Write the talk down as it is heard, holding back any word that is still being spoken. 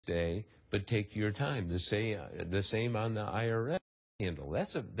day, but take your time. The same on the IRS handle.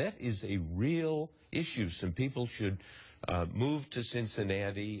 That is a real issue. Some people should move to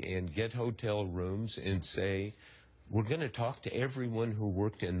Cincinnati and get hotel rooms and say, we're going to talk to everyone who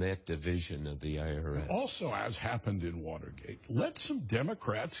worked in that division of the IRS. Also, as happened in Watergate, let some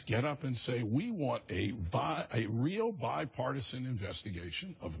Democrats get up and say, we want a real bipartisan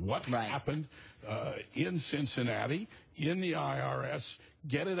investigation of what happened in Cincinnati, in the IRS,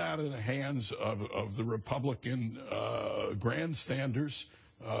 get it out of the hands of the Republican grandstanders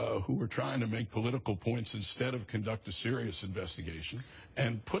who were trying to make political points instead of conduct a serious investigation,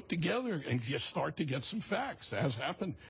 and put together and just start to get some facts, as happened